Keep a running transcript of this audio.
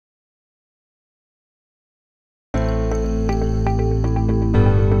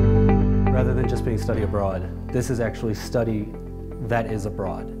study abroad. This is actually study that is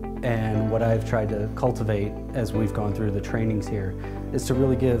abroad. And what I've tried to cultivate as we've gone through the trainings here is to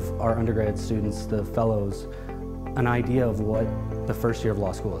really give our undergrad students, the fellows, an idea of what the first year of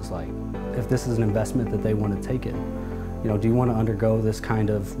law school is like. If this is an investment that they want to take it, do you want to undergo this kind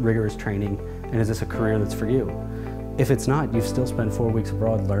of rigorous training, and is this a career that's for you? If it's not, you've still spent 4 weeks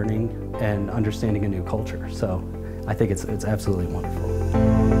abroad learning and understanding a new culture. So I think it's absolutely wonderful.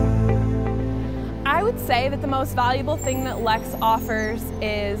 I would say that the most valuable thing that Lex offers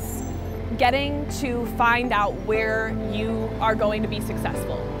is getting to find out where you are going to be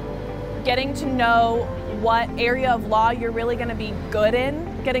successful. Getting to know what area of law you're really going to be good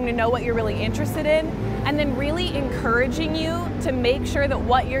in, getting to know what you're really interested in, and then really encouraging you to make sure that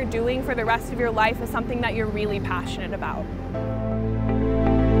what you're doing for the rest of your life is something that you're really passionate about.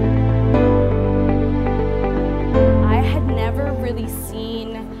 I had never really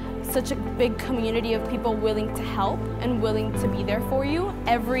seen such a big community of people willing to help and willing to be there for you.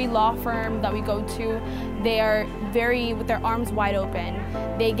 Every law firm that we go to, they are with their arms wide open.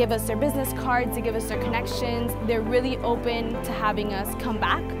 They give us their business cards, they give us their connections. They're really open to having us come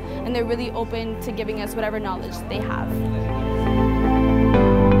back, and they're really open to giving us whatever knowledge they have.